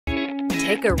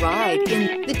Take a ride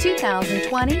in the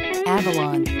 2020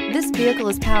 Avalon. This vehicle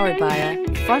is powered by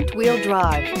a front-wheel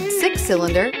drive,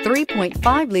 6-cylinder,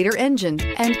 3.5-liter engine,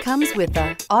 and comes with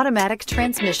an automatic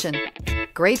transmission.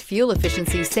 Great fuel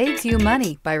efficiency saves you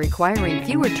money by requiring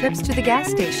fewer trips to the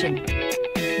gas station.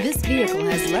 This vehicle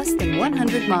has less than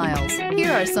 100 miles.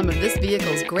 Here are some of this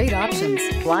vehicle's great options: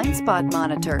 blind spot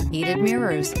monitor, heated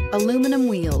mirrors, aluminum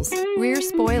wheels, rear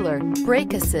spoiler,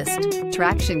 brake assist,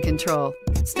 traction control,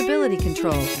 stability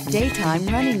control, daytime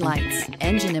running lights,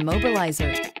 engine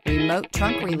immobilizer, remote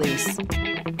trunk release.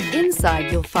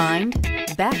 Inside you'll find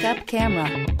backup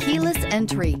camera, keyless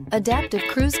entry, adaptive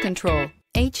cruise control,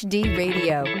 HD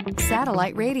radio,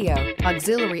 satellite radio,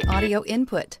 auxiliary audio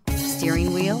input,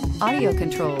 steering wheel audio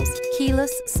controls,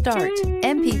 keyless start,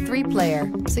 MP3 player,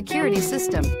 security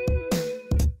system,